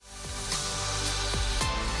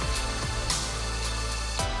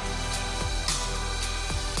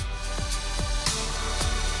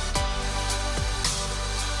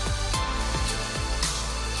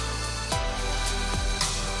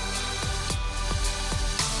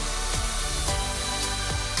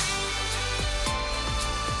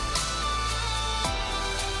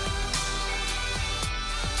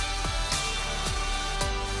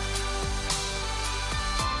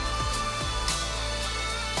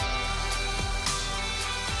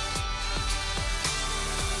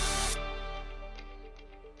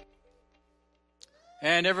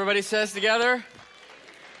Amen. Everybody says together?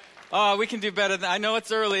 Oh, we can do better than I know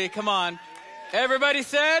it's early. Come on. Everybody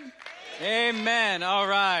said? Amen. All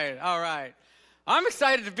right. I'm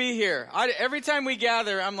excited to be here. Every time we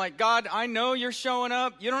gather, I'm like, God, I know you're showing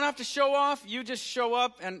up. You don't have to show off. You just show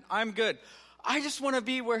up, and I'm good. I just want to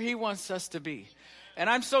be where he wants us to be. And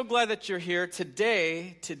I'm so glad that you're here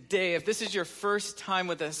today, if this is your first time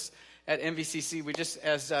with us at MVCC, we just,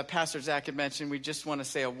 as Pastor Zach had mentioned, we just want to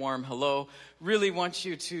say a warm hello. Really want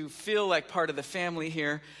you to feel like part of the family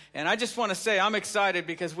here. And I just want to say I'm excited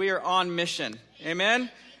because we are on mission. Amen?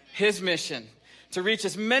 His mission. To reach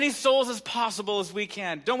as many souls as possible as we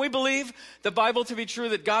can. Don't we believe the Bible to be true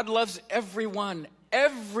that God loves everyone,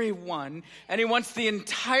 and he wants the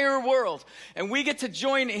entire world. And we get to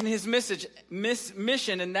join in his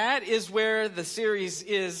mission, and that is where the series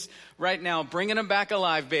is right now, bringing them back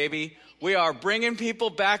alive, baby. We are bringing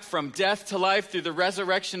people back from death to life through the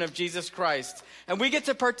resurrection of Jesus Christ. And we get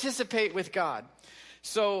to participate with God.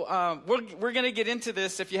 So we're going to get into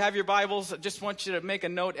this. If you have your Bibles, I just want you to make a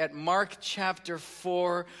note at Mark chapter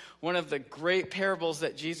 4, one of the great parables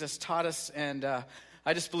that Jesus taught us. And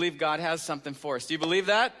I just believe God has something for us. Do you believe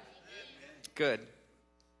that? Good.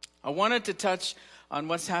 I wanted to touch on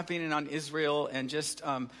what's happening on Israel and just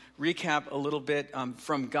recap a little bit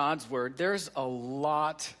from God's word. There's a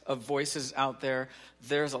lot of voices out there.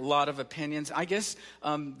 There's a lot of opinions. I guess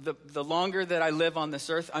the longer that I live on this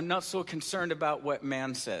earth, I'm not so concerned about what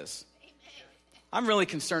man says. I'm really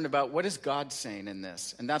concerned about what is God saying in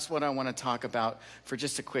this. And that's what I want to talk about for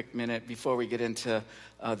just a quick minute before we get into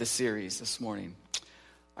the series this morning.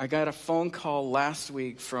 I got a phone call last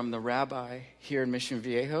week from the rabbi here in Mission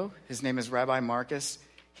Viejo. His name is Rabbi Marcus.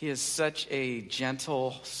 He is such a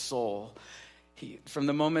gentle soul. From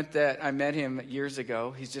the moment that I met him years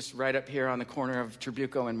ago, he's just right up here on the corner of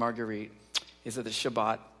Tribuco and Marguerite. He's at the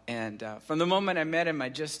Shabbat. And from the moment I met him, I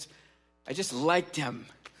just liked him.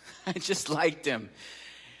 I just liked him.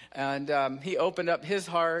 And he opened up his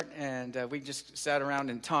heart, and we just sat around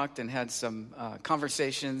and talked and had some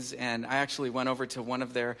conversations. And I actually went over to one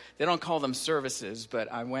of they don't call them services,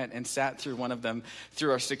 but I went and sat through one of them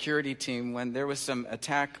through our security team when there was some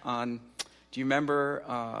attack on, do you remember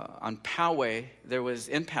on Poway?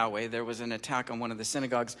 In Poway, there was an attack on one of the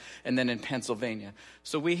synagogues, and then in Pennsylvania.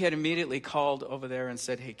 So we had immediately called over there and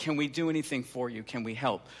said, hey, can we do anything for you? Can we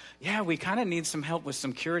help? Yeah, we kind of need some help with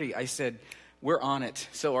some security. I said, we're on it.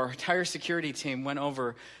 So our entire security team went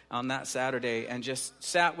over on that Saturday and just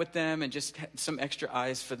sat with them and just had some extra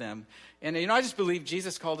eyes for them. And, I just believe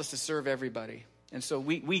Jesus called us to serve everybody. And so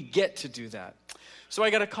we get to do that. So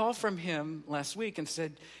I got a call from him last week and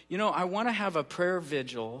said, I want to have a prayer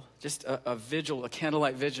vigil, just a vigil, a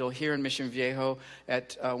candlelight vigil here in Mission Viejo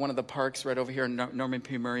at one of the parks right over here in Norman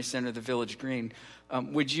P. Murray Center, the Village Green.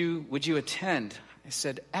 Would you attend? I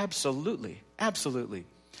said, absolutely.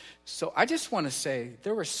 So I just want to say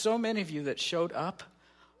there were so many of you that showed up.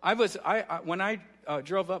 When I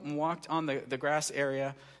drove up and walked on the grass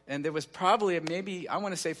area, and there was probably maybe, I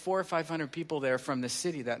want to say 400 or 500 people there from the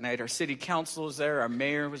city that night. Our city council was there, our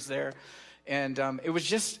mayor was there, and it was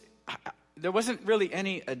just, there wasn't really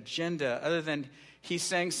any agenda other than he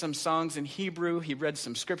sang some songs in Hebrew. He read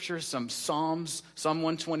some scriptures, some Psalms, Psalm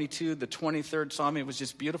 122, the 23rd Psalm. It was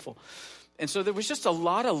just beautiful. And so there was just a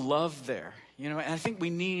lot of love there, and I think we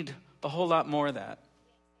need a whole lot more of that.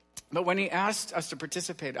 But when he asked us to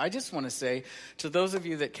participate, I just want to say to those of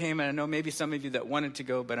you that came, and I know maybe some of you that wanted to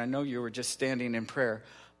go, but I know you were just standing in prayer.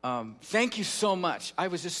 Thank you so much. I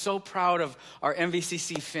was just so proud of our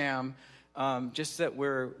MVCC fam, just that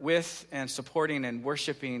we're with and supporting and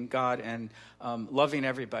worshiping God and loving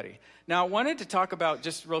everybody. Now, I wanted to talk about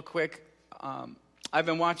just real quick, I've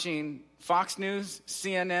been watching Fox News,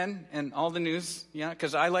 CNN, and all the news,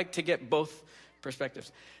 because I like to get both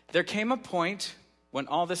perspectives. There came a point when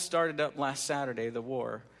all this started up last Saturday, the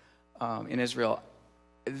war in Israel.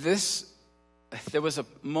 There was a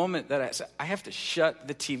moment that I said, I have to shut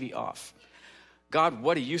the TV off. God,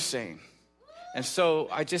 what are you saying? And so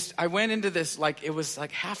I went into this, it was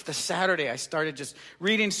like half the Saturday. I started just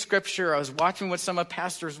reading scripture. I was watching what some of the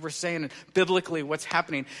pastors were saying and biblically what's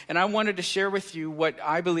happening. And I wanted to share with you what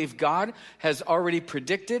I believe God has already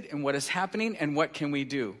predicted and what is happening and what can we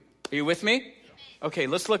do. Are you with me? Okay,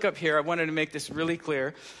 let's look up here. I wanted to make this really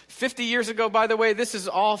clear. 50 years ago, by the way, this is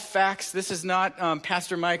all facts. This is not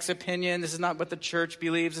Pastor Mike's opinion. This is not what the church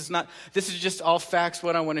believes. This is just all facts,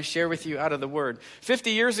 what I want to share with you out of the Word.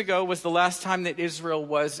 50 years ago was the last time that Israel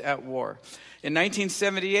was at war. In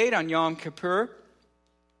 1978, on Yom Kippur,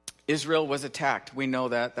 Israel was attacked. We know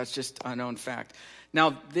that. That's just a known fact.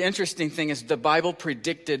 Now, the interesting thing is the Bible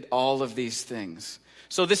predicted all of these things.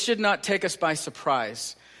 So this should not take us by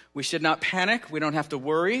surprise. We should not panic. We don't have to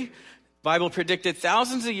worry. The Bible predicted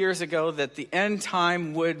thousands of years ago that the end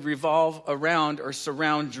time would revolve around or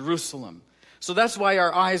surround Jerusalem. So that's why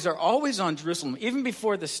our eyes are always on Jerusalem. Even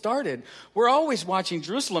before this started, we're always watching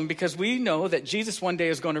Jerusalem because we know that Jesus one day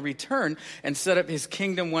is going to return and set up his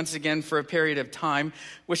kingdom once again for a period of time.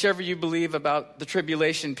 Whichever you believe about the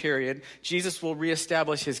tribulation period, Jesus will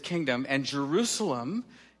reestablish his kingdom, and Jerusalem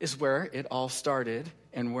is where it all started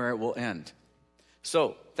and where it will end.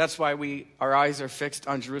 So that's why our eyes are fixed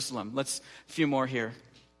on Jerusalem. A few more here.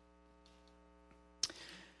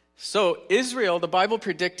 So Israel, the Bible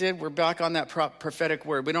predicted, we're back on that prophetic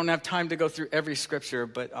word. We don't have time to go through every scripture,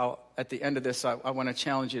 but at the end of this, I want to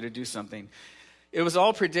challenge you to do something. It was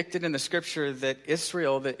all predicted in the scripture that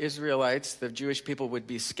Israel, the Israelites, the Jewish people, would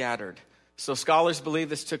be scattered. So scholars believe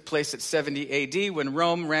this took place at 70 AD when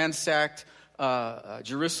Rome ransacked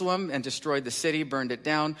Jerusalem and destroyed the city, burned it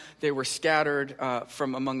down. They were scattered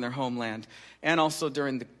from among their homeland. And also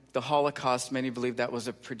during the Holocaust, many believe that was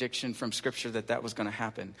a prediction from Scripture that was going to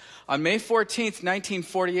happen. On May 14th,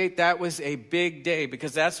 1948, that was a big day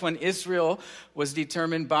because that's when Israel was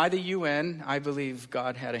determined by the UN, I believe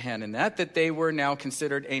God had a hand in that they were now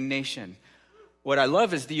considered a nation. What I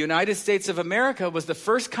love is the United States of America was the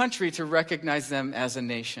first country to recognize them as a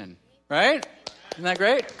nation, right? Isn't that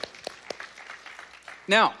great?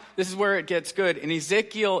 Now, this is where it gets good. In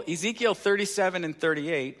Ezekiel 37 and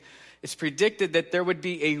 38, it's predicted that there would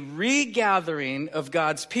be a regathering of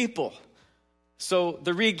God's people. So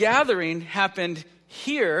the regathering happened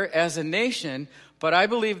here as a nation, but I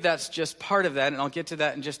believe that's just part of that, and I'll get to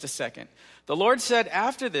that in just a second. The Lord said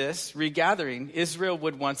after this regathering, Israel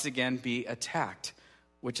would once again be attacked,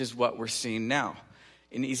 which is what we're seeing now.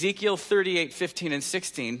 In Ezekiel 38, 15, and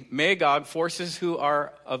 16, Magog, forces who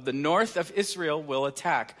are of the north of Israel, will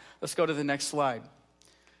attack. Let's go to the next slide.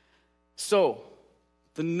 So,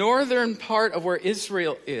 the northern part of where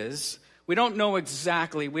Israel is, we don't know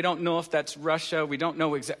exactly. We don't know if that's Russia. We don't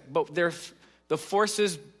know exactly. But the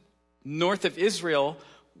forces north of Israel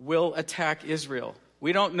will attack Israel.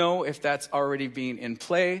 We don't know if that's already being in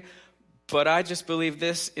play. But I just believe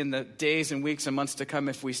this in the days and weeks and months to come.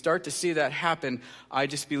 If we start to see that happen, I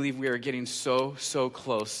just believe we are getting so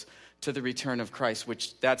close to the return of Christ,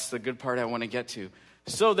 which that's the good part I want to get to.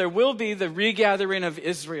 So there will be the regathering of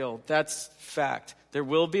Israel. That's fact. There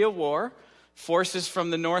will be a war. Forces from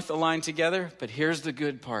the north align together. But here's the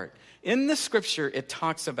good part. In the scripture, it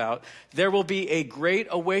talks about there will be a great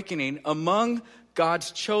awakening among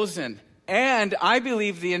God's chosen. And I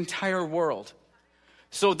believe the entire world.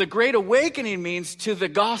 So the Great Awakening means to the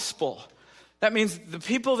gospel. That means the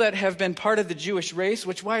people that have been part of the Jewish race,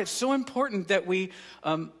 which is why it's so important that we,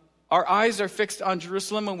 our eyes are fixed on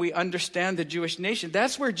Jerusalem and we understand the Jewish nation.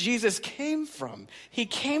 That's where Jesus came from. He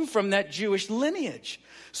came from that Jewish lineage.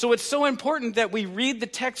 So it's so important that we read the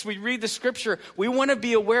text, we read the scripture. We want to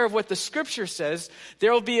be aware of what the scripture says.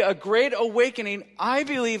 There will be a great awakening. I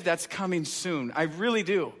believe that's coming soon. I really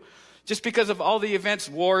do. Just because of all the events,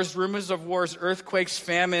 wars, rumors of wars, earthquakes,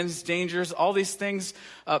 famines, dangers, all these things,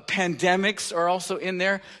 pandemics are also in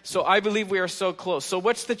there. So I believe we are so close. So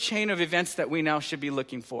what's the chain of events that we now should be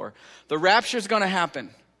looking for? The rapture is going to happen.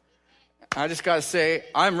 I just got to say,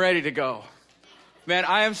 I'm ready to go. Man,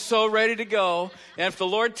 I am so ready to go. And if the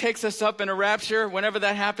Lord takes us up in a rapture, whenever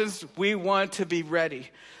that happens, we want to be ready.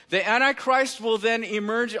 The Antichrist will then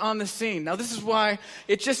emerge on the scene. Now, this is why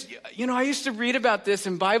it just, I used to read about this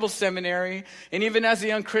in Bible seminary. And even as a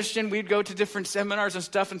young Christian, we'd go to different seminars and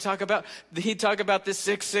stuff and he'd talk about this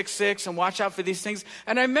 666 and watch out for these things.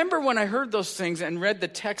 And I remember when I heard those things and read the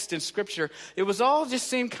text in scripture, it was all just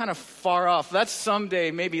seemed kind of far off. That's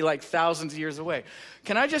someday, maybe like thousands of years away.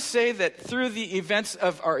 Can I just say that through the events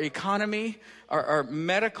of our economy, our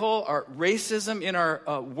medical, our racism in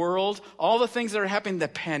our world, all the things that are happening, the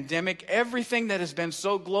pandemic, everything that has been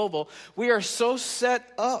so global, we are so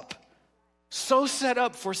set up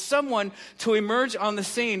for someone to emerge on the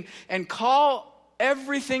scene and call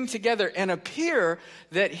everything together and appear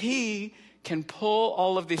that he can pull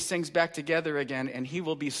all of these things back together again, and he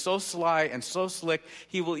will be so sly and so slick,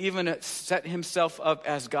 he will even set himself up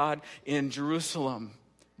as God in Jerusalem.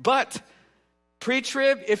 But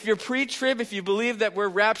pre-trib, if you believe that we're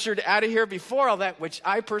raptured out of here before all that, which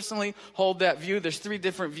I personally hold that view, there's 3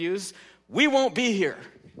 different views, we won't be here.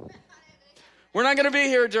 We're not going to be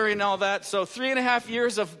here during all that. So 3.5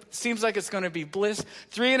 years of, seems like it's going to be bliss.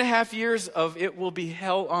 3.5 years of it will be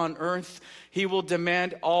hell on earth. He will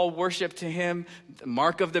demand all worship to him. The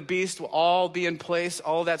mark of the beast will all be in place.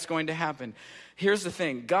 All that's going to happen. Here's the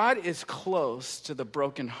thing. God is close to the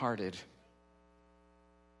brokenhearted.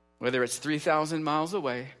 whether it's 3,000 miles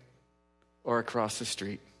away or across the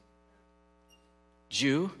street.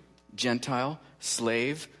 Jew, Gentile,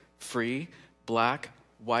 slave, free, black,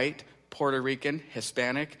 white, Puerto Rican,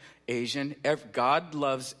 Hispanic, Asian. God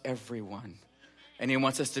loves everyone. And he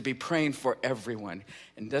wants us to be praying for everyone.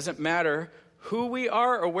 And it doesn't matter who we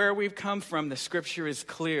are or where we've come from. The scripture is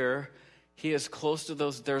clear. He is close to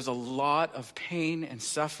those. There's a lot of pain and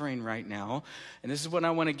suffering right now. And this is what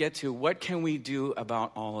I want to get to. What can we do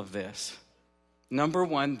about all of this? Number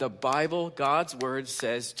one, the Bible, God's word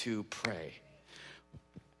says to pray.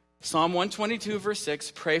 Psalm 122, verse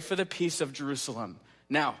 6, pray for the peace of Jerusalem.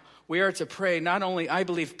 Now, we are to pray not only, I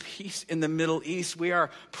believe, peace in the Middle East. We are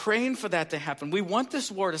praying for that to happen. We want this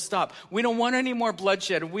war to stop. We don't want any more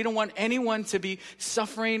bloodshed. We don't want anyone to be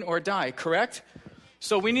suffering or die, correct?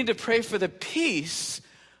 So we need to pray for the peace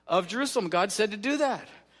of Jerusalem. God said to do that.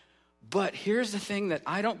 But here's the thing, that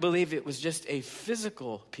I don't believe it was just a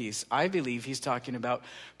physical peace. I believe he's talking about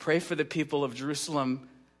pray for the people of Jerusalem,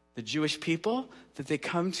 the Jewish people, that they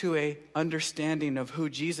come to a understanding of who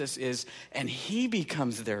Jesus is, and he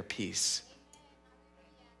becomes their peace.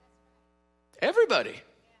 Everybody.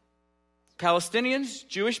 Palestinians,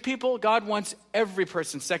 Jewish people, God wants every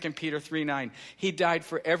person. 2 Peter 3:9. He died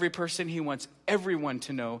for every person. He wants everyone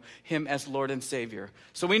to know him as Lord and Savior.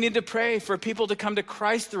 So we need to pray for people to come to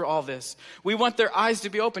Christ through all this. We want their eyes to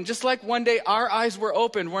be open. Just like one day our eyes were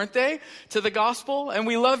open, weren't they, to the gospel? And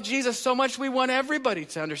we love Jesus so much, we want everybody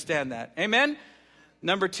to understand that. Amen?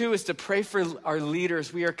 Number two is to pray for our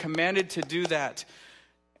leaders. We are commanded to do that.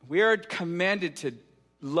 We are commanded to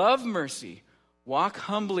love mercy, walk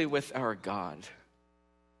humbly with our God.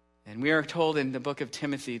 And we are told in the book of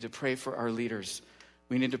Timothy to pray for our leaders.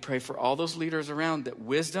 We need to pray for all those leaders around, that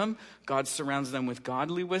wisdom, God surrounds them with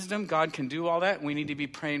godly wisdom. God can do all that, and we need to be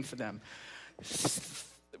praying for them.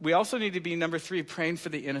 We also need to be, number three, praying for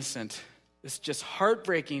the innocent. It's just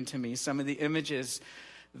heartbreaking to me, some of the images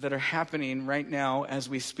that are happening right now as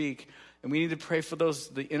we speak. And we need to pray for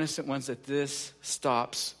the innocent ones, that this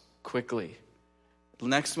stops quickly. The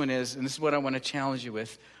next one is, and this is what I want to challenge you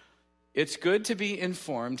with, it's good to be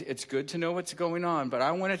informed, it's good to know what's going on, but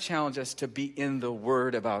I want to challenge us to be in the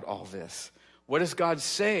Word about all this. What does God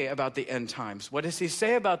say about the end times? What does he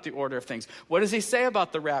say about the order of things? What does he say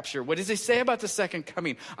about the rapture? What does he say about the second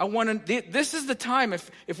coming? This is the time,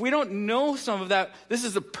 if we don't know some of that, this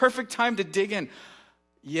is the perfect time to dig in.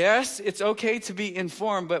 Yes, it's okay to be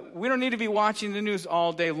informed, but we don't need to be watching the news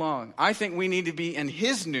all day long. I think we need to be in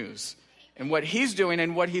his news and what he's doing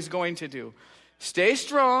and what he's going to do. Stay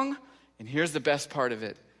strong, and here's the best part of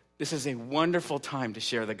it. This is a wonderful time to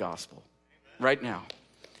share the gospel right now.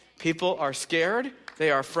 People are scared,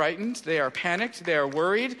 they are frightened, they are panicked, they are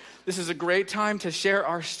worried. This is a great time to share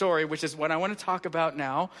our story, which is what I want to talk about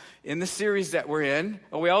now in the series that we're in.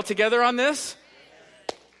 Are we all together on this?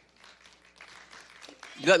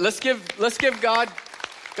 Let's give God,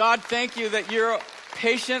 thank you that you're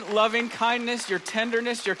patient, loving kindness, your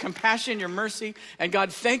tenderness, your compassion, your mercy. And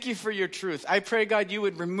God, thank you for your truth. I pray, God, you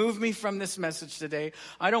would remove me from this message today.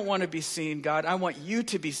 I don't want to be seen, God. I want you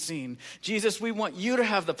to be seen. Jesus, we want you to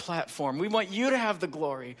have the platform. We want you to have the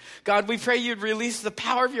glory. God, we pray you'd release the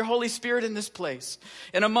power of your Holy Spirit in this place.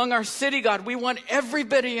 And among our city, God, we want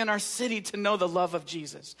everybody in our city to know the love of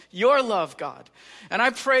Jesus. Your love, God. And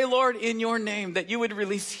I pray, Lord, in your name, that you would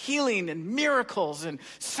release healing and miracles and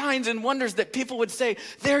signs and wonders, that people would say,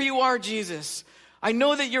 there you are, Jesus. I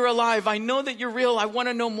know that you're alive. I know that you're real. I want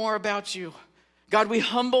to know more about you. God, we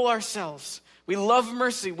humble ourselves. We love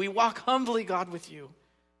mercy. We walk humbly, God, with you.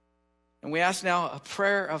 And we ask now a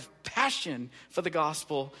prayer of passion for the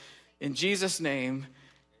gospel. In Jesus' name,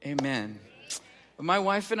 amen. My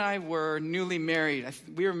wife and I were newly married.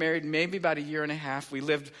 We were married maybe about a year and a half. We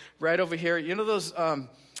lived right over here. You know those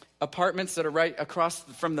apartments that are right across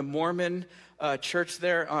from the Mormon church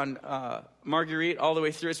there on Marguerite all the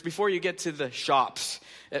way through? It's before you get to the shops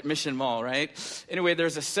at Mission Mall, right? Anyway,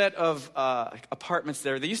 there's a set of apartments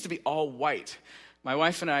there. They used to be all white. My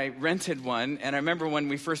wife and I rented one, and I remember when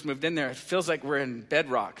we first moved in there, it feels like we're in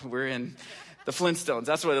Bedrock. We're in the Flintstones.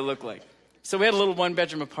 That's what it looked like. So we had a little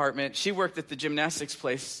one-bedroom apartment. She worked at the gymnastics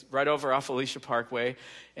place right over off Alicia Parkway,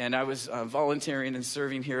 and I was volunteering and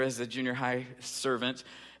serving here as a junior high servant.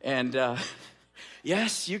 And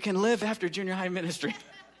yes, you can live after junior high ministry.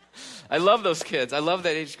 I love those kids. I love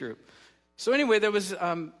that age group. So anyway, there was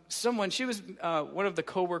someone, she was one of the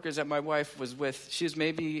co-workers that my wife was with. She was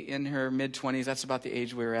maybe in her mid-20s. That's about the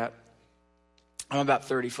age we were at. I'm about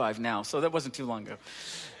 35 now, so that wasn't too long ago.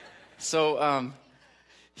 So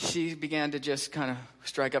she began to just kind of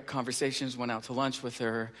strike up conversations, went out to lunch with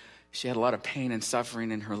her, she had a lot of pain and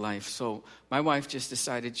suffering in her life. So my wife just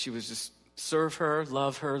decided she was just serve her,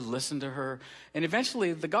 love her, listen to her. And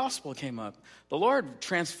eventually the gospel came up. The Lord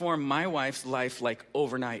transformed my wife's life like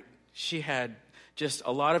overnight. She had just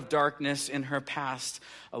a lot of darkness in her past,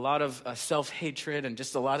 a lot of self-hatred and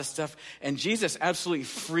just a lot of stuff. And Jesus absolutely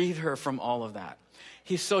freed her from all of that.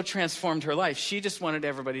 He so transformed her life. She just wanted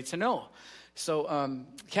everybody to know. So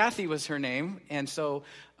Kathy was her name. And so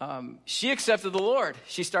she accepted the Lord.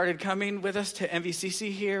 She started coming with us to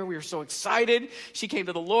MVCC here. We were so excited. She came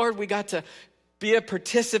to the Lord. We got to be a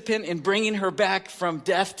participant in bringing her back from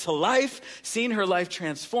death to life, seeing her life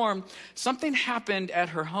transform. Something happened at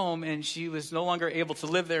her home, and she was no longer able to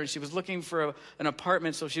live there, and she was looking for an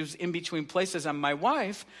apartment, so she was in between places. And my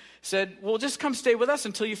wife said, well, just come stay with us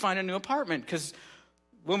until you find a new apartment, because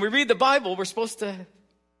when we read the Bible, we're supposed to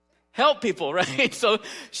help people, right? So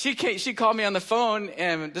she called me on the phone,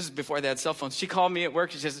 and this is before they had cell phones. She called me at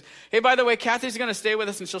work. She says, hey, by the way, Kathy's going to stay with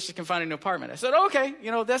us until she can find a new apartment. I said, okay,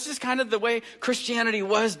 that's just kind of the way Christianity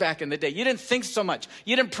was back in the day. You didn't think so much.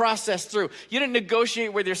 You didn't process through. You didn't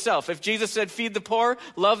negotiate with yourself. If Jesus said, feed the poor,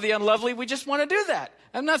 love the unlovely, we just want to do that.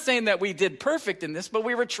 I'm not saying that we did perfect in this, but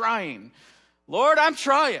we were trying. Lord, I'm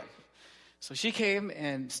trying. So she came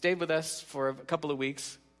and stayed with us for a couple of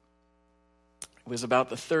weeks. It was about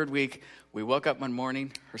the third week. We woke up one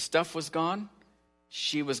morning. Her stuff was gone.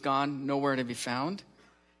 She was gone, nowhere to be found.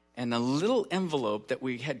 And a little envelope that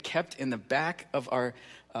we had kept in the back of our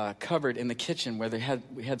cupboard in the kitchen where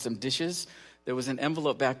we had some dishes, there was an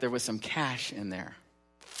envelope back there with some cash in there.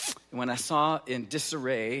 And when I saw in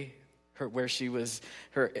disarray her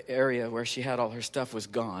area where she had all her stuff was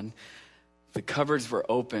gone, the cupboards were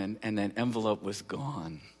open and that envelope was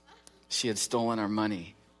gone. She had stolen our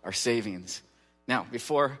money, our savings. Now,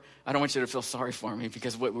 I don't want you to feel sorry for me,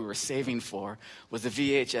 because what we were saving for was a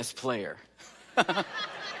VHS player.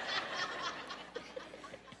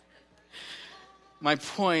 My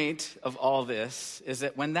point of all this is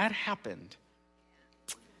that when that happened,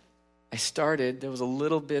 there was a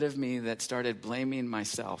little bit of me that started blaming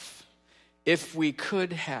myself. If we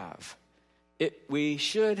could have, we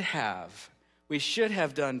should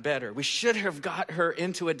have done better. We should have got her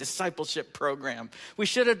into a discipleship program. We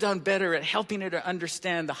should have done better at helping her to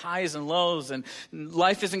understand the highs and lows. And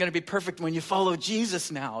life isn't going to be perfect when you follow Jesus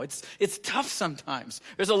now. It's tough sometimes.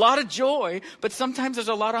 There's a lot of joy, but sometimes there's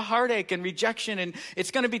a lot of heartache and rejection, and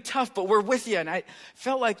it's going to be tough, but we're with you. And I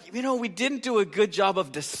felt like, we didn't do a good job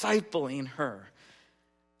of discipling her.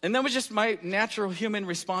 And that was just my natural human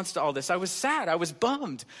response to all this. I was sad. I was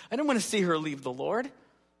bummed. I didn't want to see her leave the Lord.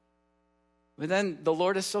 But then the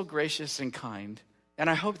Lord is so gracious and kind. And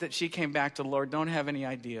I hope that she came back to the Lord. Don't have any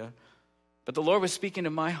idea. But the Lord was speaking to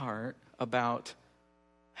my heart about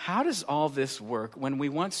how does all this work when we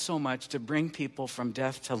want so much to bring people from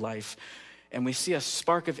death to life, and we see a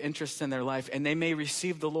spark of interest in their life, and they may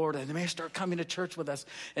receive the Lord, and they may start coming to church with us,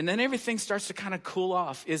 and then everything starts to kind of cool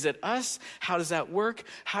off. Is it us? How does that work?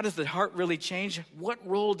 How does the heart really change? What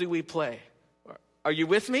role do we play? Are you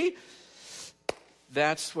with me?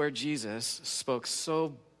 That's where Jesus spoke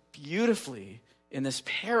so beautifully in this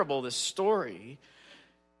parable, this story.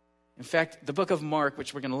 In fact, the book of Mark,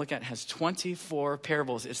 which we're going to look at, has 24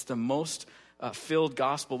 parables. It's the most filled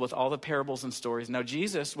gospel with all the parables and stories. Now,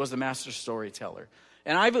 Jesus was the master storyteller.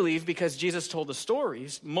 And I believe because Jesus told the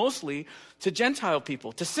stories mostly to Gentile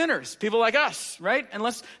people, to sinners, people like us, right?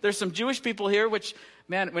 Unless there's some Jewish people here, which,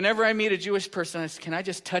 man, whenever I meet a Jewish person, I say, can I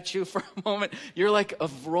just touch you for a moment? You're like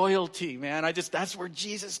of royalty, man. That's where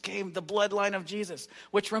Jesus came, the bloodline of Jesus.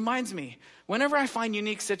 Which reminds me, whenever I find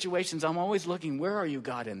unique situations, I'm always looking, where are you,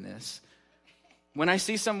 God, in this? When I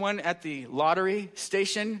see someone at the lottery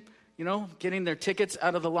station, getting their tickets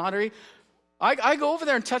out of the lottery, I go over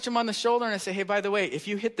there and touch them on the shoulder and I say, hey, by the way, if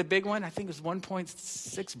you hit the big one, I think it was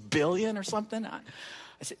 1.6 billion or something. I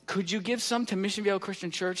said, could you give some to Mission Viejo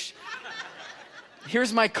Christian Church?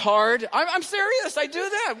 Here's my card. I'm serious. I do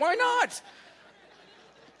that. Why not?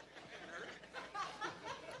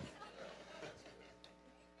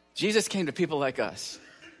 Jesus came to people like us,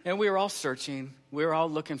 and we were all searching. We were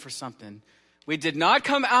all looking for something. We did not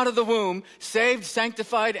come out of the womb saved,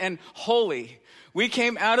 sanctified, and holy. We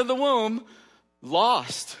came out of the womb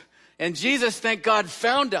lost. And Jesus, thank God,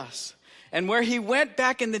 found us. And where he went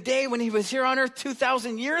back in the day when he was here on earth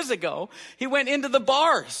 2,000 years ago, he went into the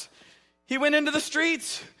bars. He went into the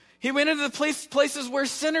streets. He went into the places where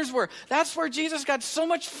sinners were. That's where Jesus got so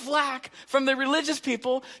much flack from the religious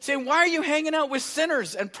people saying, why are you hanging out with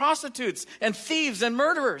sinners and prostitutes and thieves and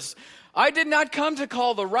murderers? I did not come to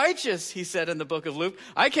call the righteous, he said in the book of Luke.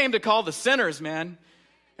 I came to call the sinners, man.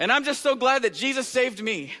 And I'm just so glad that Jesus saved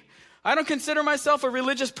me. I don't consider myself a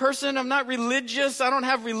religious person. I'm not religious. I don't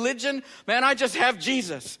have religion. Man, I just have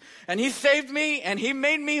Jesus. And he saved me and he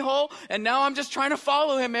made me whole. And now I'm just trying to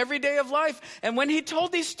follow him every day of life. And when he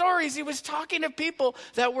told these stories, he was talking to people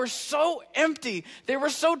that were so empty. They were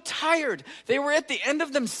so tired. They were at the end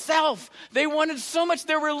of themselves. They wanted so much.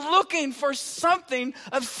 They were looking for something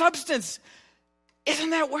of substance. Isn't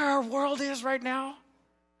that where our world is right now?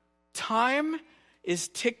 Time is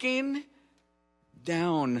ticking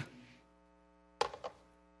down.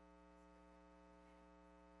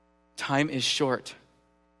 Time is short.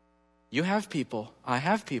 You have people, I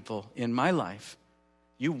have people in my life.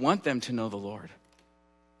 You want them to know the Lord,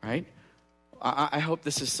 right? I hope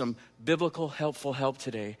this is some biblical, helpful help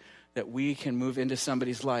today, that we can move into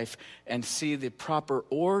somebody's life and see the proper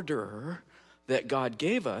order that God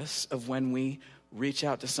gave us of when we reach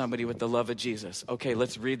out to somebody with the love of Jesus. Okay,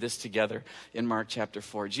 let's read this together in Mark chapter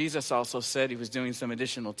 4. Jesus also said he was doing some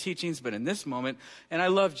additional teachings, but in this moment, and I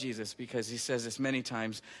love Jesus because he says this many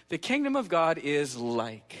times, the kingdom of God is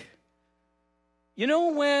like. You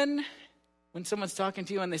know when someone's talking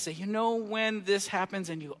to you and they say, you know when this happens,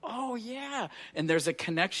 and you, oh yeah, and there's a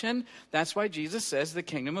connection. That's why Jesus says the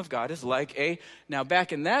kingdom of God is like a, now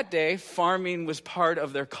back in that day, farming was part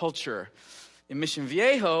of their culture. In Mission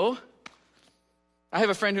Viejo, I have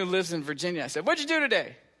a friend who lives in Virginia. I said, what'd you do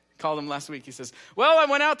today? Called him last week. He says, well, I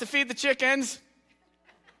went out to feed the chickens.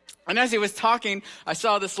 And as he was talking, I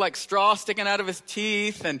saw this like straw sticking out of his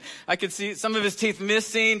teeth, and I could see some of his teeth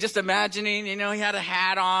missing, just imagining, he had a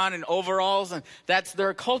hat on and overalls, and that's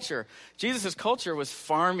their culture. Jesus' culture was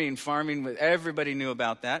farming, everybody knew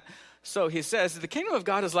about that. So he says, the kingdom of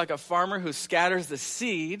God is like a farmer who scatters the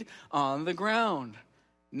seed on the ground,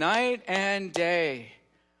 night and day,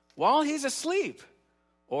 while he's asleep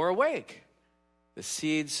or awake. The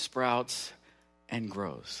seed sprouts and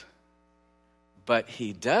grows. But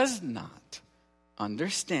he does not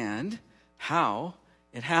understand how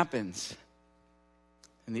it happens.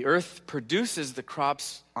 And the earth produces the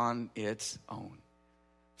crops on its own.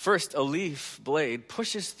 First, a leaf blade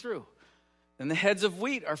pushes through. Then the heads of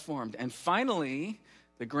wheat are formed. And finally,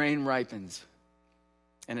 the grain ripens.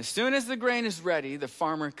 And as soon as the grain is ready, the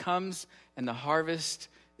farmer comes and the harvest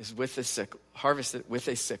is with a sickle, harvested with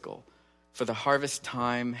a sickle, for the harvest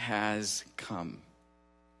time has come.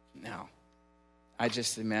 Now, I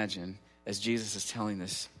just imagine, as Jesus is telling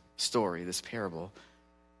this story, this parable,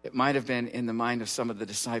 it might have been in the mind of some of the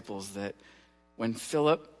disciples that when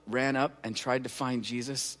Philip ran up and tried to find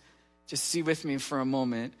Jesus, just see with me for a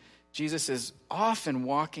moment, Jesus is often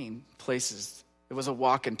walking places. It was a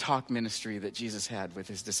walk and talk ministry that Jesus had with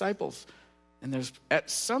his disciples. And at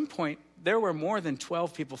some point, there were more than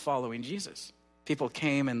 12 people following Jesus. People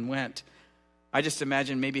came and went. I just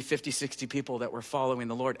imagine maybe 50, 60 people that were following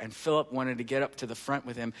the Lord. And Philip wanted to get up to the front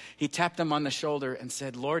with him. He tapped him on the shoulder and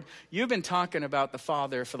said, Lord, you've been talking about the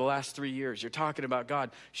Father for the last 3 years. You're talking about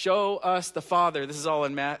God. Show us the Father. This is all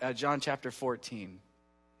in John chapter 14.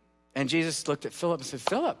 And Jesus looked at Philip and said,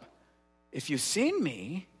 Philip, if you've seen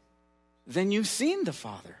me, then you've seen the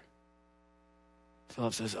Father.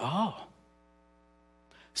 Philip says, oh.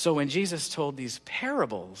 So when Jesus told these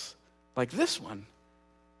parables, like this one,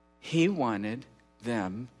 he wanted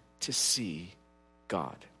them to see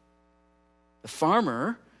God. The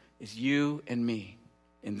farmer is you and me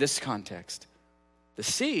in this context. The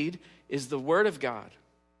seed is the word of God,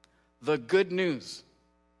 the good news.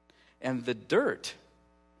 And the dirt,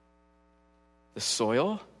 the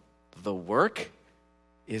soil, the work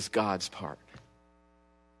is God's part.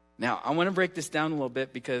 Now, I want to break this down a little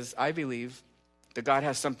bit because I believe that God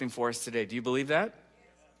has something for us today. Do you believe that?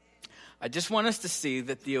 I just want us to see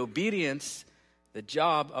that the obedience, the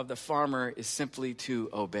job of the farmer is simply to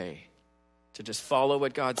obey, to just follow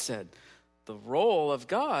what God said. The role of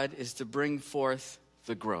God is to bring forth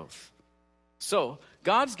the growth. So,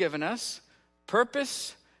 God's given us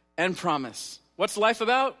purpose and promise. What's life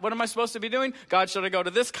about? What am I supposed to be doing? God, should I go to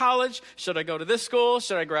this college? Should I go to this school?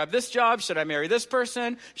 Should I grab this job? Should I marry this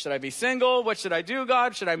person? Should I be single? What should I do,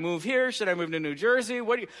 God? Should I move here? Should I move to New Jersey?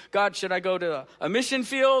 God, should I go to a mission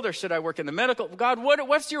field or should I work in the medical? God,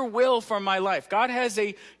 what's your will for my life? God has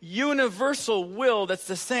a universal will that's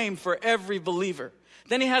the same for every believer.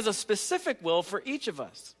 Then he has a specific will for each of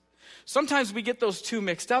us. Sometimes we get those two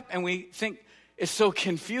mixed up and we think it's so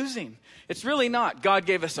confusing. It's really not. God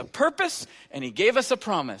gave us a purpose and he gave us a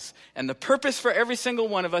promise. And the purpose for every single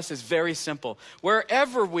one of us is very simple.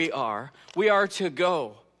 Wherever we are to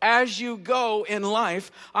go. As you go in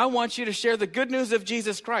life, I want you to share the good news of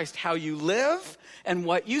Jesus Christ, how you live and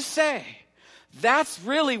what you say. That's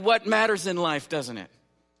really what matters in life, doesn't it?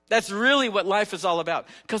 That's really what life is all about.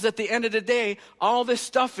 Because at the end of the day, all this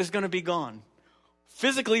stuff is going to be gone.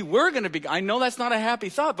 Physically, we're going to be, I know that's not a happy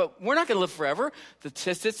thought, but we're not going to live forever. The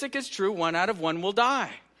statistic is true, 1 out of 1 will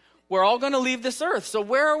die. We're all going to leave this earth. So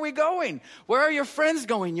where are we going? Where are your friends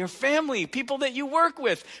going? Your family, people that you work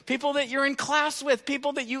with, people that you're in class with,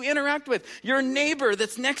 people that you interact with, your neighbor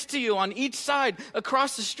that's next to you on each side,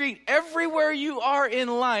 across the street. Everywhere you are in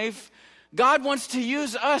life, God wants to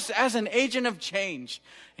use us as an agent of change.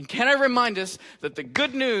 And can I remind us that the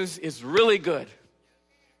good news is really good?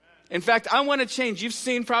 In fact, I want to change. You've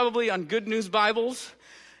seen probably on Good News Bibles,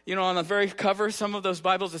 on the very cover, some of those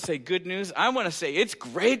Bibles that say good news. I want to say it's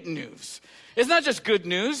great news. It's not just good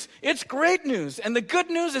news, it's great news. And the good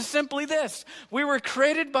news is simply this. We were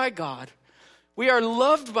created by God. We are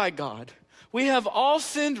loved by God. We have all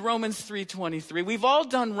sinned, Romans 3:23. We've all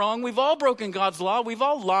done wrong. We've all broken God's law. We've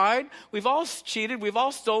all lied. We've all cheated. We've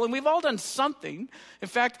all stolen. We've all done something. In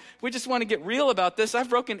fact, we just want to get real about this. I've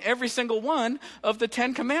broken every single one of the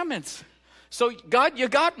 10 commandments. So God, you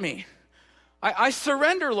got me. I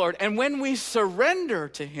surrender, Lord. And when we surrender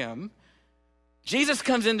to him, Jesus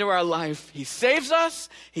comes into our life. He saves us.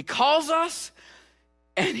 He calls us.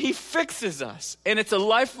 And he fixes us. And it's a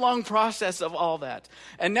lifelong process of all that.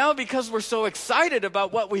 And now because we're so excited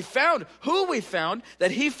about what we found, who we found,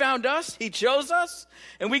 that he found us, he chose us,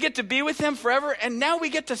 and we get to be with him forever, and now we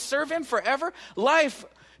get to serve him forever, life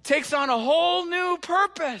takes on a whole new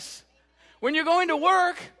purpose. When you're going to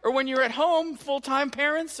work, or when you're at home, full-time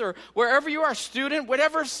parents, or wherever you are, student,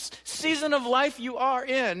 whatever season of life you are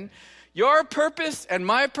in, your purpose and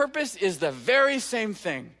my purpose is the very same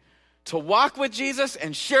thing. To walk with Jesus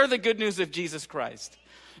and share the good news of Jesus Christ.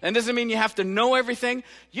 And doesn't mean you have to know everything.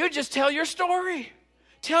 You just tell your story.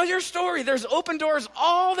 Tell your story. There's open doors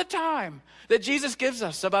all the time that Jesus gives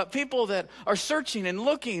us about people that are searching and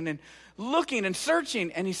looking and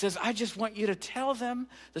searching. And he says, I just want you to tell them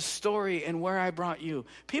the story and where I brought you.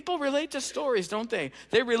 People relate to stories, don't they?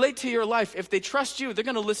 They relate to your life. If they trust you, they're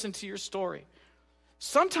going to listen to your story.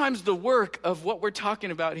 Sometimes the work of what we're talking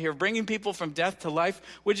about here, bringing people from death to life,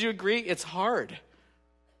 would you agree? It's hard.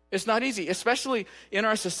 It's not easy, especially in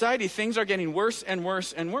our society. Things are getting worse and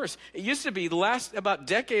worse and worse. It used to be about a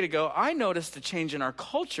decade ago, I noticed a change in our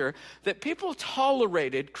culture that people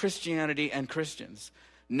tolerated Christianity and Christians.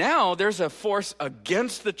 Now there's a force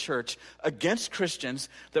against the church, against Christians,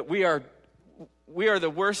 that we are the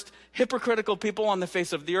worst hypocritical people on the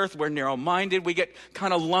face of the earth. We're narrow-minded. We get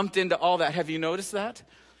kind of lumped into all that. Have you noticed that?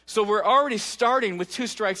 So we're already starting with 2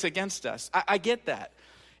 strikes against us. I get that.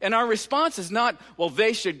 And our response is not, well,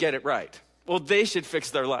 they should get it right. Well, they should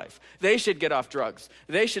fix their life. They should get off drugs.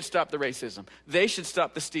 They should stop the racism. They should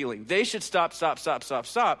stop the stealing. They should stop.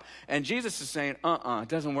 And Jesus is saying, it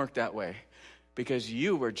doesn't work that way. Because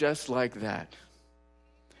you were just like that.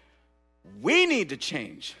 We need to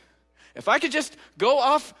change. If I could just go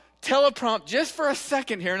off teleprompt just for a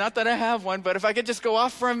second here, not that I have one, but if I could just go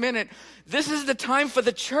off for a minute, this is the time for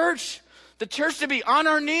the church to be on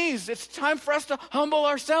our knees. It's time for us to humble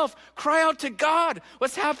ourselves, cry out to God.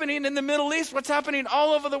 What's happening in the Middle East? What's happening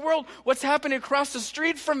all over the world? What's happening across the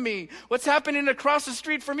street from me? What's happening across the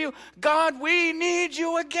street from you? God, we need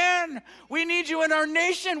you again. We need you in our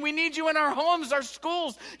nation. We need you in our homes, our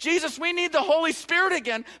schools. Jesus, we need the Holy Spirit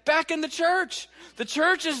again back in the church. The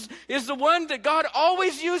church is the one that God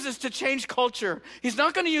always uses to change culture. He's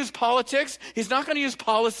not going to use politics. He's not going to use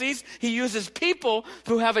policies. He uses people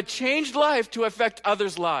who have a changed life to affect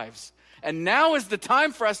others' lives. And now is the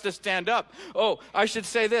time for us to stand up. Oh, I should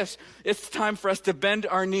say this. It's time for us to bend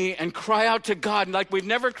our knee and cry out to God like we've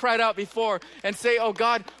never cried out before and say, oh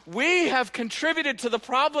God, we have contributed to the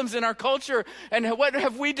problems in our culture. And what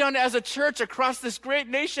have we done as a church across this great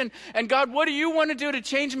nation? And God, what do you want to do to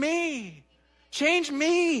change me? Change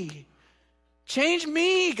me. Change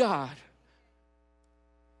me, God.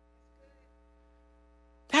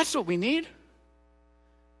 That's what we need.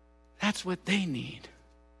 That's what they need.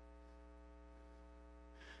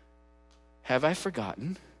 Have I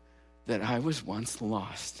forgotten that I was once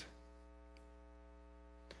lost?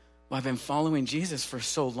 Well, I've been following Jesus for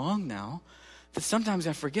so long now that sometimes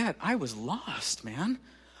I forget I was lost, man.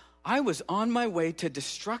 I was on my way to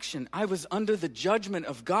destruction. I was under the judgment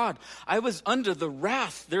of God. I was under the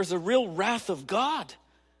wrath. There's a real wrath of God.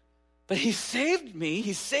 But he saved me.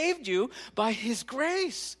 He saved you by his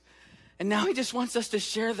grace. And now he just wants us to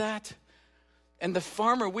share that. And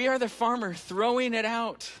we are the farmer throwing it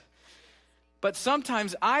out. But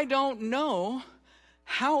sometimes I don't know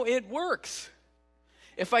how it works.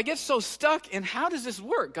 if I get so stuck in how does this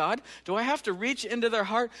work, God? Do I have to reach into their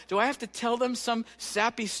heart? Do I have to tell them some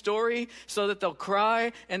sappy story so that they'll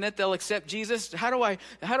cry and that they'll accept Jesus? How do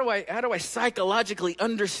I psychologically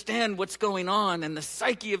understand what's going on and the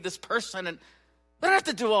psyche of this person? And I don't have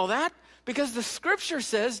to do all that, because the scripture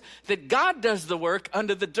says that God does the work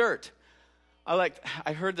under the dirt.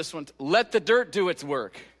 I heard this one, let the dirt do its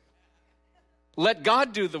work. Let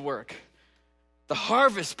God do the work. The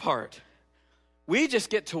harvest part. We just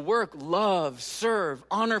get to work, love, serve,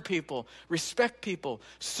 honor people, respect people,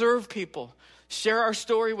 serve people, share our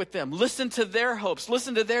story with them, listen to their hopes,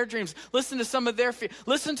 listen to their dreams, listen to some of their fears,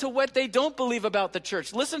 listen to what they don't believe about the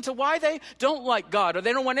church, listen to why they don't like God or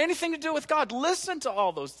they don't want anything to do with God. Listen to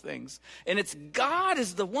all those things. And it's God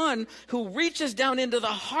is the one who reaches down into the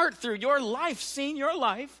heart through your life, seeing your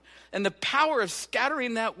life, and the power of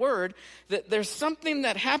scattering that word, that there's something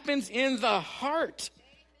that happens in the heart.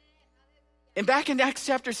 And back in Acts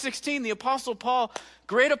chapter 16, the Apostle Paul,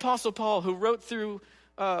 great Apostle Paul, who wrote through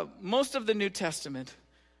most of the New Testament,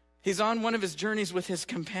 he's on one of his journeys with his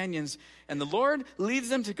companions, and the Lord leads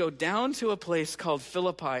them to go down to a place called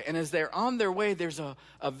Philippi. And as they're on their way, there's a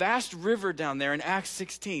vast river down there in Acts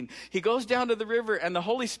 16. He goes down to the river, and the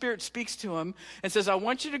Holy Spirit speaks to him and says, I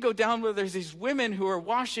want you to go down where there's these women who are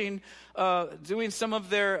washing, doing some of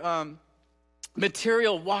their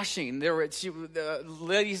material washing. The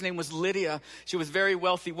lady's name was Lydia. She was a very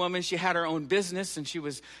wealthy woman. She had her own business, and she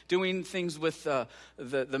was doing things with the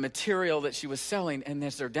material that she was selling. And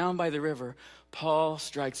as they're down by the river, Paul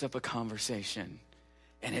strikes up a conversation.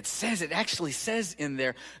 And it actually says in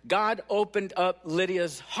there, God opened up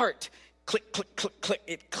Lydia's heart. Click, click, click, click.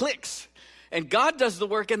 It clicks. And God does the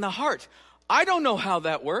work in the heart. I don't know how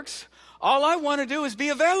that works. All I want to do is be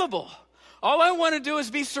available. All I want to do is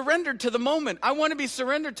be surrendered to the moment. I want to be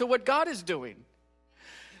surrendered to what God is doing.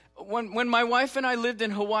 When my wife and I lived in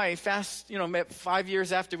Hawaii, 5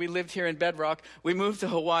 years after we lived here in Bedrock, we moved to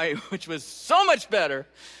Hawaii, which was so much better.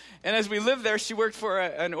 And as we lived there, she worked for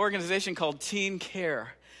an organization called Teen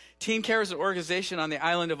Care. Teen Care is an organization on the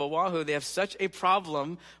island of Oahu. They have such a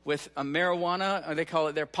problem with marijuana, or they call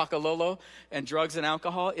it their pakalolo, and drugs and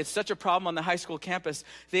alcohol. It's such a problem on the high school campus.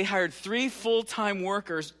 They hired 3 full-time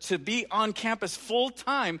workers to be on campus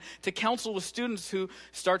full-time to counsel with students who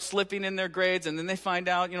start slipping in their grades, and then they find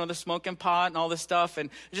out, they're smoking pot and all this stuff,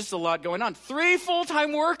 and there's just a lot going on. 3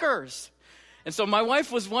 full-time workers. And so my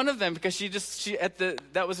wife was one of them, because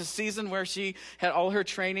that was a season where she had all her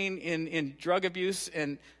training in drug abuse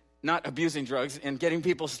and not abusing drugs, and getting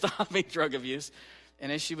people stopping drug abuse.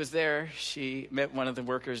 And as she was there, she met one of the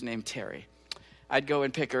workers named Terry. I'd go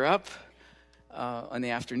and pick her up in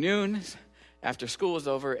the afternoon after school was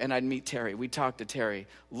over, and I'd meet Terry. We'd talk to Terry.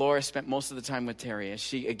 Laura spent most of the time with Terry, as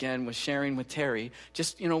she, again, was sharing with Terry,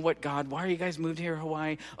 just, why are you guys moved here,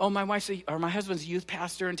 Hawaii? Oh, my husband's a youth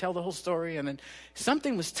pastor, and tell the whole story. And then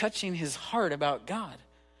something was touching his heart about God.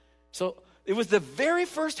 So it was the very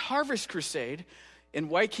first Harvest Crusade in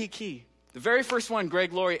Waikiki, the very first one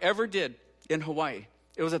Greg Laurie ever did in Hawaii.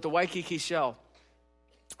 It was at the Waikiki Shell.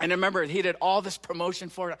 And I remember he did all this promotion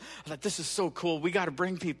for it. I thought, this is so cool. We got to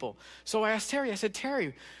bring people. So I asked Terry,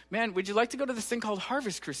 Terry, man, would you like to go to this thing called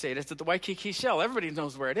Harvest Crusade? It's at the Waikiki Shell. Everybody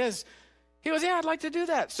knows where it is. He goes, yeah, I'd like to do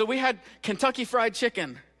that. So we had Kentucky Fried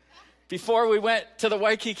Chicken before we went to the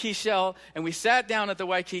Waikiki Shell, and we sat down at the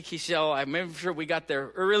Waikiki Shell. I remember sure we got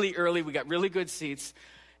there early. We got really good seats.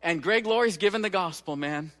 And Greg Laurie's giving the gospel,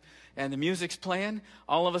 man. And the music's playing.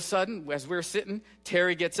 All of a sudden, as we're sitting,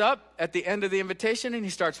 Terry gets up at the end of the invitation, and he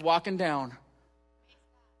starts walking down.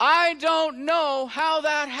 I don't know how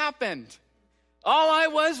that happened. All I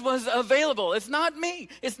was available. It's not me.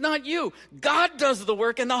 It's not you. God does the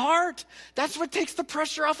work in the heart. That's what takes the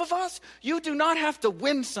pressure off of us. You do not have to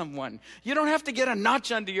win someone. You don't have to get a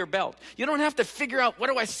notch under your belt. You don't have to figure out, what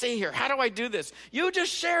do I say here? How do I do this? You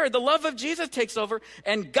just share. The love of Jesus takes over,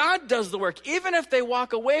 and God does the work. Even if they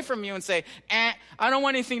walk away from you and say, I don't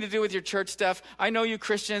want anything to do with your church stuff. I know you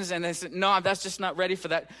Christians, and they say, no, that's just not ready for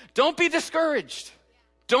that. Don't be discouraged.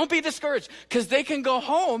 Don't be discouraged, because they can go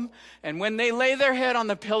home, and when they lay their head on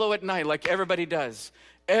the pillow at night, like everybody does,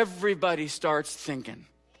 everybody starts thinking.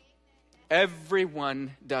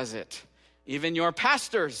 Everyone does it. Even your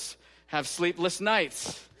pastors have sleepless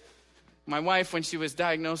nights. My wife, when she was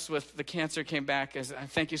diagnosed with the cancer, came back as,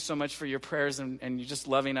 thank you so much for your prayers and you just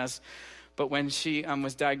loving us. But when she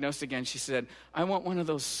was diagnosed again, she said, I want one of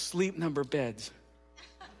those Sleep Number beds.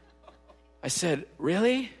 I said,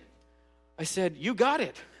 really? I said, you got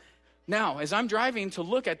it. Now, as I'm driving to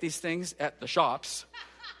look at these things at the shops,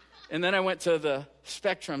 and then I went to the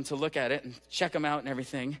Spectrum to look at it and check them out and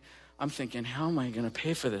everything, I'm thinking, how am I going to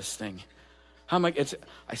pay for this thing?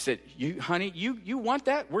 I said, honey, you want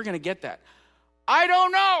that? We're going to get that. I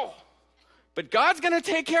don't know, but God's going to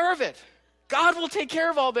take care of it. God will take care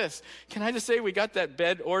of all this. Can I just say, we got that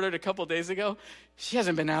bed ordered a couple days ago. She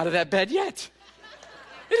hasn't been out of that bed yet.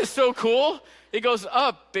 It is so cool. It goes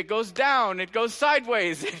up, it goes down, it goes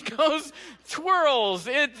sideways, it goes twirls.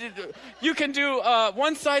 You can do,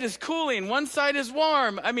 one side is cooling, one side is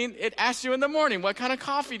warm. I mean, it asks you in the morning, what kind of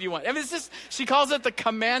coffee do you want? I mean, she calls it the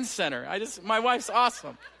command center. My wife's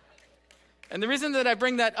awesome. And the reason that I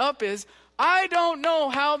bring that up is, I don't know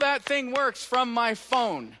how that thing works from my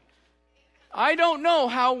phone. I don't know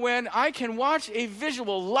how when I can watch a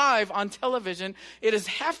visual live on television, it is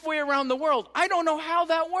halfway around the world. I don't know how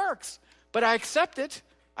that works. But I accept it.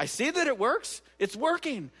 I see that it works. It's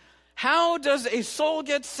working. How does a soul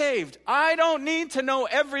get saved? I don't need to know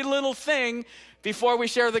every little thing before we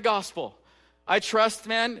share the gospel. I trust,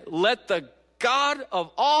 man, let the God of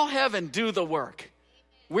all heaven do the work.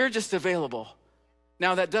 We're just available.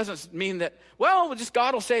 Now, that doesn't mean that, just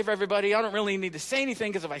God will save everybody. I don't really need to say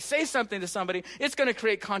anything, because if I say something to somebody, it's going to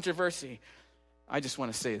create controversy. I just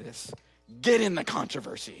want to say this. Get in the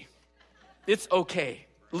controversy. It's okay.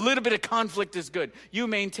 A little bit of conflict is good. You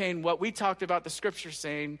maintain what we talked about the scripture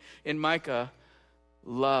saying in Micah: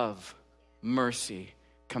 love, mercy,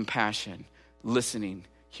 compassion, listening,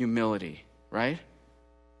 humility, right?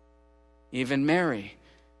 Even Mary,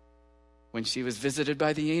 when she was visited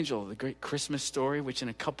by the angel, the great Christmas story, which in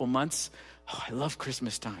a couple months, I love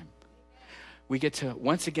Christmas time. We get to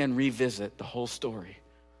once again revisit the whole story.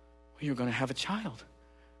 You're going to have a child.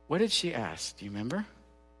 What did she ask? Do you remember?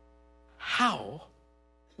 How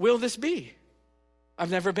will this be? I've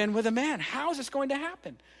never been with a man. How is this going to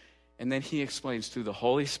happen? And then he explains through the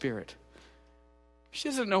Holy Spirit. She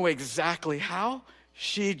doesn't know exactly how.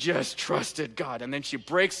 She just trusted God. And then she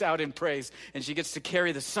breaks out in praise, and she gets to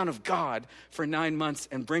carry the Son of God for 9 months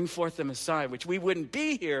and bring forth the Messiah, which we wouldn't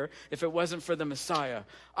be here if it wasn't for the Messiah.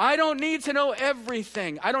 I don't need to know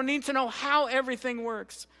everything. I don't need to know how everything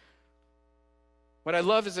works. What I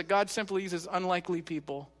love is that God simply uses unlikely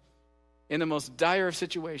people in the most dire of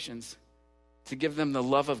situations to give them the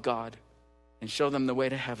love of God and show them the way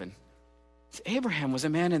to heaven. Abraham was a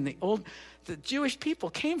man in the Jewish people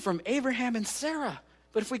came from Abraham and Sarah.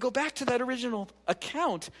 But if we go back to that original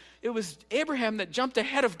account, it was Abraham that jumped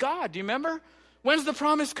ahead of God. Do you remember? When's the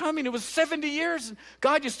promise coming? It was 70 years.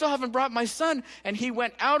 God, you still haven't brought my son. And he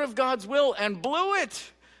went out of God's will and blew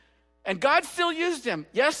it. And God still used him.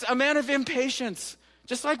 Yes, a man of impatience.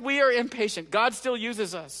 Just like we are impatient, God still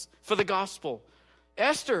uses us for the gospel.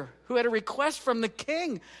 Esther, who had a request from the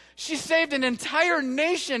king, she saved an entire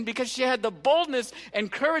nation because she had the boldness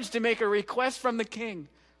and courage to make a request from the king.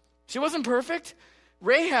 She wasn't perfect.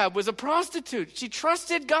 Rahab was a prostitute. She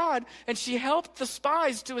trusted God, and she helped the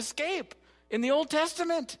spies to escape in the Old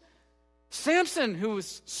Testament. Samson, who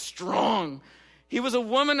was strong, he was a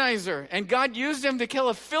womanizer, and God used him to kill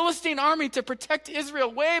a Philistine army to protect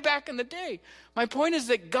Israel way back in the day. My point is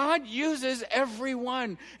that God uses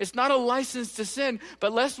everyone. It's not a license to sin,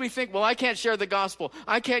 but lest we think, I can't share the gospel.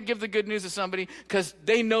 I can't give the good news to somebody because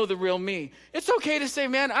they know the real me. It's okay to say,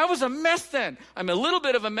 man, I was a mess then. I'm a little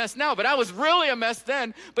bit of a mess now, but I was really a mess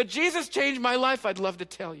then. But Jesus changed my life, I'd love to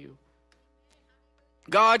tell you.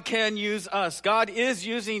 God can use us. God is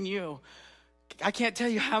using you. I can't tell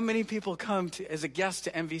you how many people come as a guest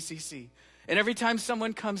to MVCC. And every time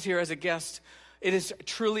someone comes here as a guest, it is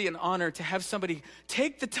truly an honor to have somebody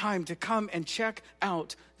take the time to come and check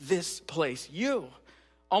out this place.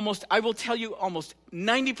 I will tell you almost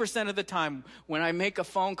 90% of the time when I make a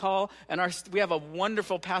phone call, and we have a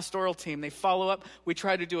wonderful pastoral team. They follow up. We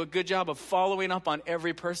try to do a good job of following up on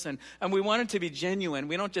every person. And we want it to be genuine.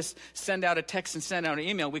 We don't just send out a text and send out an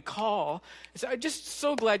email. We call. So I'm just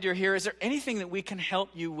so glad you're here. Is there anything that we can help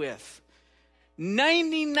you with?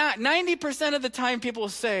 90% of the time people will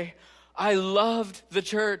say, I loved the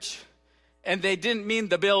church. And they didn't mean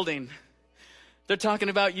the building. They're talking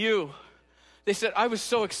about you. They said, I was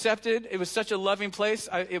so accepted. It was such a loving place.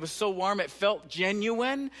 It was so warm. It felt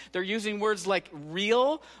genuine. They're using words like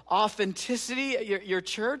real, authenticity at your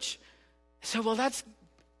church. I said,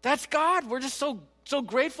 that's God. We're just so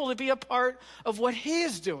grateful to be a part of what he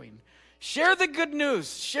is doing. Share the good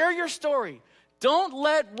news. Share your story. Don't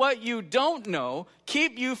let what you don't know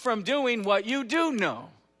keep you from doing what you do know.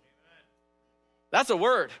 That's a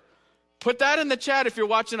word. Put that in the chat if you're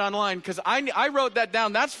watching online, because I wrote that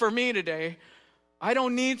down. That's for me today. I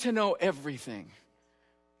don't need to know everything.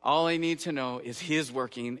 All I need to know is his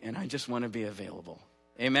working, and I just want to be available.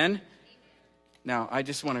 Amen? Now, I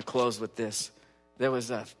just want to close with this. There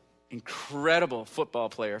was incredible football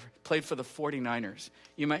player, played for the 49ers.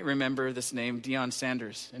 You might remember this name, Deion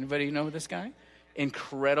Sanders. Anybody know this guy?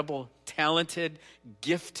 Incredible, talented,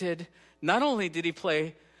 gifted. Not only did he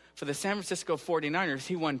play for the San Francisco 49ers,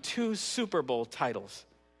 he won 2 Super Bowl titles.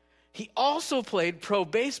 He also played pro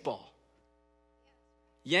baseball.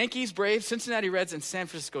 Yankees, Braves, Cincinnati Reds, and San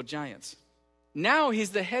Francisco Giants. Now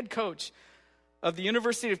he's the head coach of the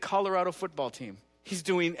University of Colorado football team. He's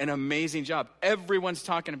doing an amazing job. Everyone's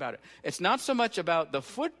talking about it. It's not so much about the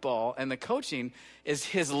football and the coaching, is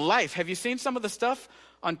his life. Have you seen some of the stuff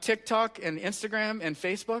on TikTok and Instagram and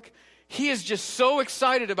Facebook? He is just so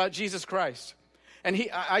excited about Jesus Christ. And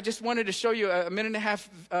I just wanted to show you a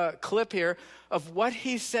 1.5-minute clip here of what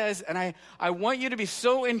he says. And I want you to be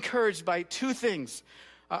so encouraged by 2 things.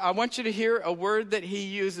 I want you to hear a word that he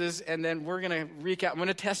uses, and then we're going to recap. I'm going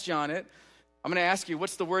to test you on it. I'm going to ask you,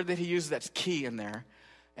 what's the word that he used that's key in there?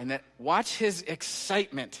 And that watch his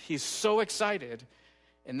excitement. He's so excited.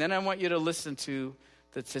 And then I want you to listen to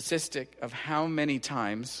the statistic of how many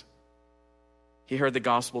times he heard the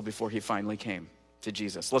gospel before he finally came to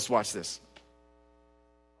Jesus. Let's watch this.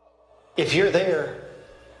 If you're there,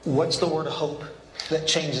 what's the word of hope that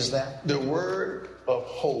changes that? The word of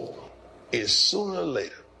hope is sooner or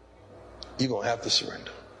later, you're going to have to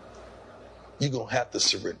surrender. You're going to have to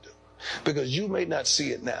surrender. Because you may not see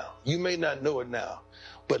it now. You may not know it now.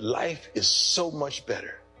 But life is so much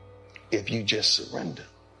better if you just surrender.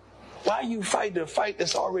 Why you fight the fight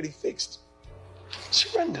that's already fixed?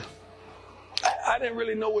 Surrender. I didn't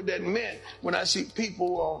really know what that meant when I see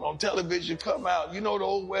people on television come out. You know, the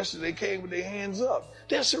old Western, they came with their hands up.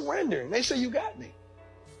 They're surrendering. They say, you got me.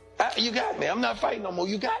 You got me. I'm not fighting no more.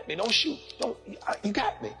 You got me. Don't shoot. You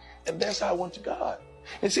got me. And that's how I went to God.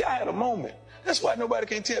 And see, I had a moment. That's why nobody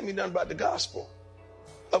can tell me nothing about the gospel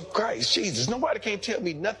of Christ Jesus. Nobody can tell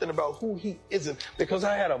me nothing about who he isn't, because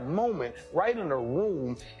I had a moment right in a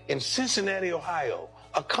room in Cincinnati, Ohio,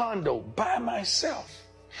 a condo by myself.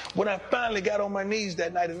 When I finally got on my knees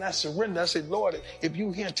that night and I surrendered, I said, Lord, if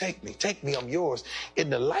you here, take me, I'm yours.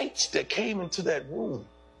 And the lights that came into that room,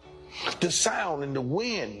 the sound and the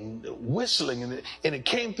wind, the whistling, and it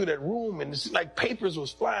came through that room, and it's like papers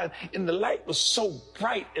was flying, and the light was so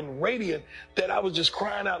bright and radiant that I was just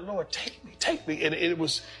crying out, Lord, take me. And it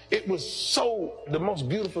was so the most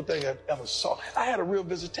beautiful thing I've ever saw. I had a real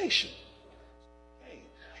visitation.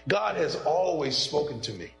 God has always spoken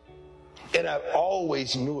to me, and I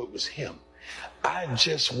always knew it was him. I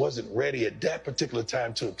just wasn't ready at that particular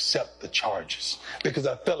time to accept the charges because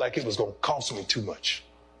I felt like it was going to cost me too much.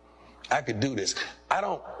 I could do this. I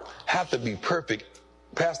don't have to be perfect,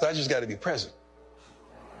 Pastor. I just got to be present.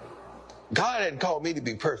 God hadn't called me to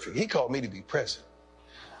be perfect. He called me to be present.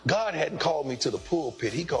 God hadn't called me to the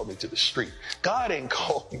pulpit. He called me to the street. God ain't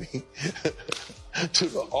called me to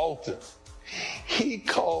the altar. He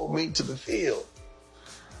called me to the field.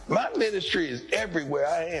 My ministry is everywhere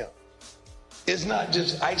I am. It's not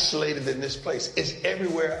just isolated in this place. It's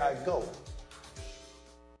everywhere I go.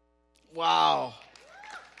 Wow.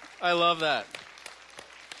 I love that.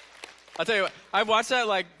 I'll tell you what, I've watched that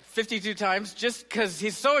like 52 times just because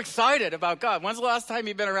he's so excited about God. When's the last time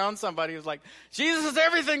you've been around somebody who's like, Jesus is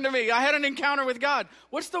everything to me. I had an encounter with God.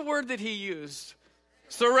 What's the word that he used?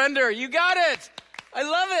 Surrender. You got it. I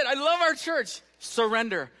love it. I love our church.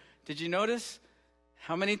 Surrender. Did you notice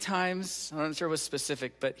how many times, I'm not sure it was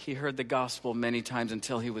specific, but he heard the gospel many times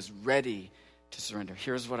until he was ready to surrender.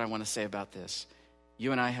 Here's what I want to say about this.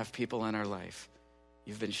 You and I have people in our life.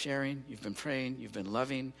 You've been sharing, you've been praying, you've been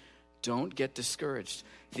loving. Don't get discouraged.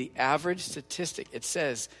 The average statistic, it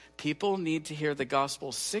says people need to hear the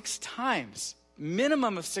gospel 6 times,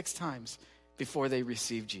 minimum of 6 times before they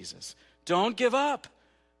receive Jesus. Don't give up.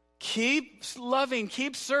 Keep loving,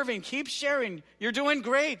 keep serving, keep sharing. You're doing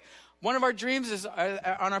great. One of our dreams is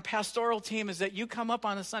on our pastoral team is that you come up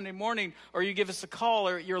on a Sunday morning or you give us a call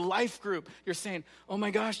or your life group. You're saying, oh my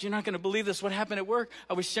gosh, you're not going to believe this. What happened at work?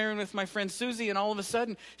 I was sharing with my friend Susie, and all of a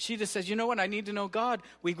sudden she just says, you know what? I need to know God.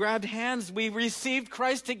 We grabbed hands. We received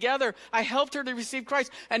Christ together. I helped her to receive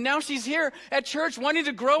Christ. And now she's here at church wanting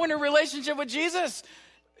to grow in her relationship with Jesus.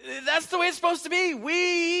 That's the way it's supposed to be.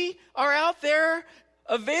 We are out there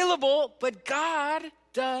available, but God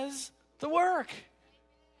does the work.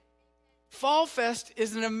 Fall Fest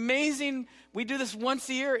is an amazing We do this once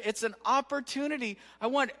a year. It's an opportunity. I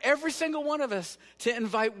want every single one of us to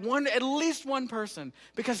invite at least one person,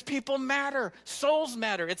 because people matter. Souls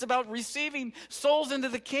matter. It's about receiving souls into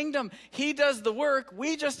the kingdom. He does the work.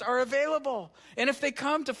 We just are available. And if they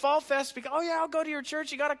come to Fall Fest, because, oh yeah, I'll go to your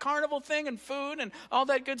church. You got a carnival thing and food and all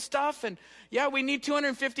that good stuff. And yeah, we need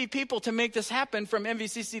 250 people to make this happen from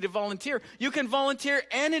MVCC to volunteer. You can volunteer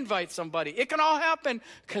and invite somebody. It can all happen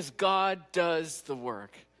because God does the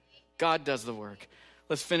work. God does the work.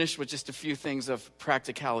 Let's finish with just a few things of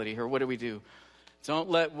practicality here. What do we do? Don't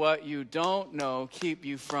let what you don't know keep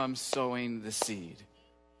you from sowing the seed.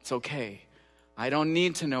 It's okay. I don't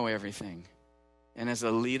need to know everything. And as a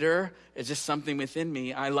leader, it's just something within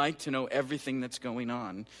me. I like to know everything that's going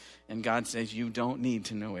on. And God says, you don't need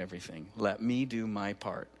to know everything. Let me do my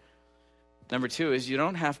part. Number 2 is you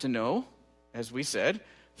don't have to know, as we said.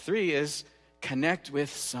 3 is connect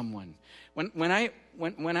with someone. The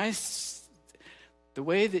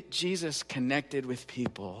way that Jesus connected with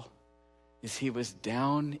people is he was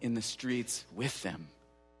down in the streets with them.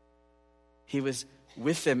 He was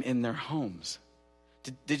with them in their homes.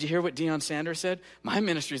 Did you hear what Deion Sanders said? My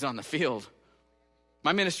ministry's on the field.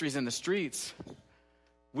 My ministry's in the streets.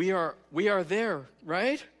 We are there,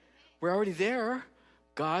 right? We're already there.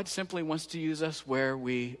 God simply wants to use us where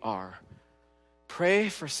we are. Pray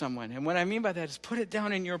for someone. And what I mean by that is put it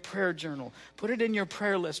down in your prayer journal. Put it in your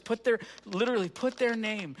prayer list. Put their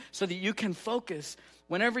name so that you can focus.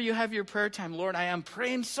 Whenever you have your prayer time, Lord, I am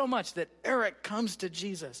praying so much that Eric comes to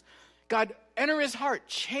Jesus. God, enter his heart.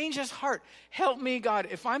 Change his heart. Help me, God.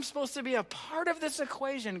 If I'm supposed to be a part of this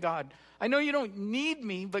equation, God, I know you don't need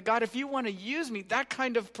me, but God, if you want to use me, that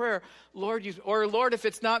kind of prayer, Lord, Lord, if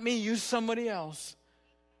it's not me, use somebody else.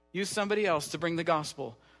 Use somebody else to bring the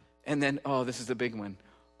gospel. And then, this is the big one.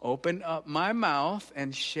 Open up my mouth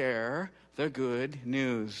and share the good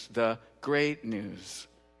news, the great news.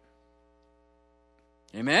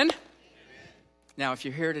 Amen? Amen? Now, if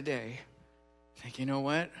you're here today, think, you know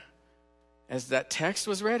what? As that text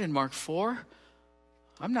was read in Mark 4,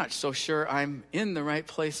 I'm not so sure I'm in the right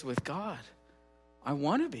place with God. I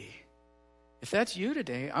want to be. If that's you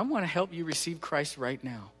today, I want to help you receive Christ right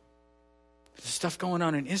now. There's stuff going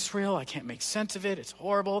on in Israel. I can't make sense of it. It's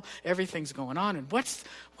horrible. Everything's going on. And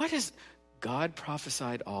what is God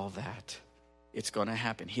prophesied all that? It's going to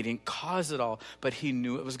happen. He didn't cause it all, but he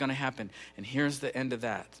knew it was going to happen. And here's the end of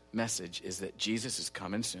that message, is that Jesus is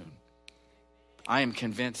coming soon. I am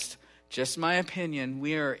convinced, just my opinion,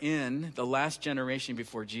 we are in the last generation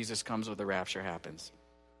before Jesus comes or the rapture happens.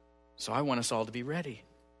 So I want us all to be ready.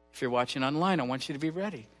 If you're watching online, I want you to be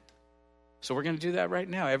ready. So we're going to do that right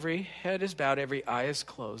now. Every head is bowed, every eye is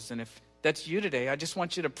closed. And if that's you today, I just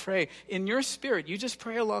want you to pray. In your spirit, you just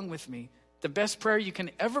pray along with me. The best prayer you can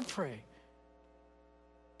ever pray.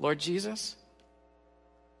 Lord Jesus,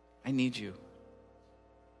 I need you.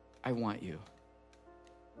 I want you.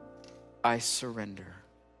 I surrender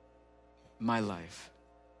my life.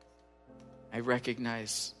 I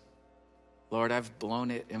recognize, Lord, I've blown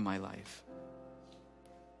it in my life.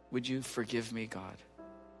 Would you forgive me, God?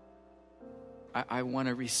 I want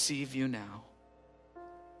to receive you now.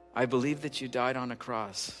 I believe that you died on a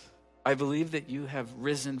cross. I believe that you have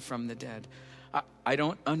risen from the dead. I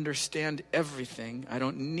don't understand everything. I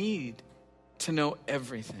don't need to know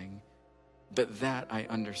everything, but that I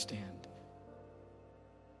understand.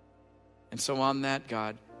 And so on that,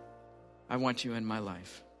 God, I want you in my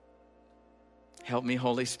life. Help me,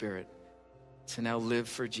 Holy Spirit, to now live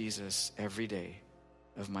for Jesus every day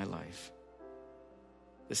of my life.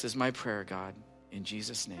 This is my prayer, God, in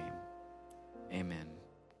Jesus' name. Amen.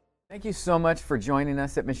 Thank you so much for joining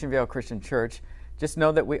us at Mission Vale Christian Church. Just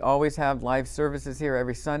know that we always have live services here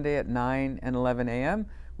every Sunday at 9 and 11 a.m.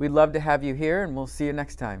 We'd love to have you here, and we'll see you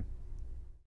next time.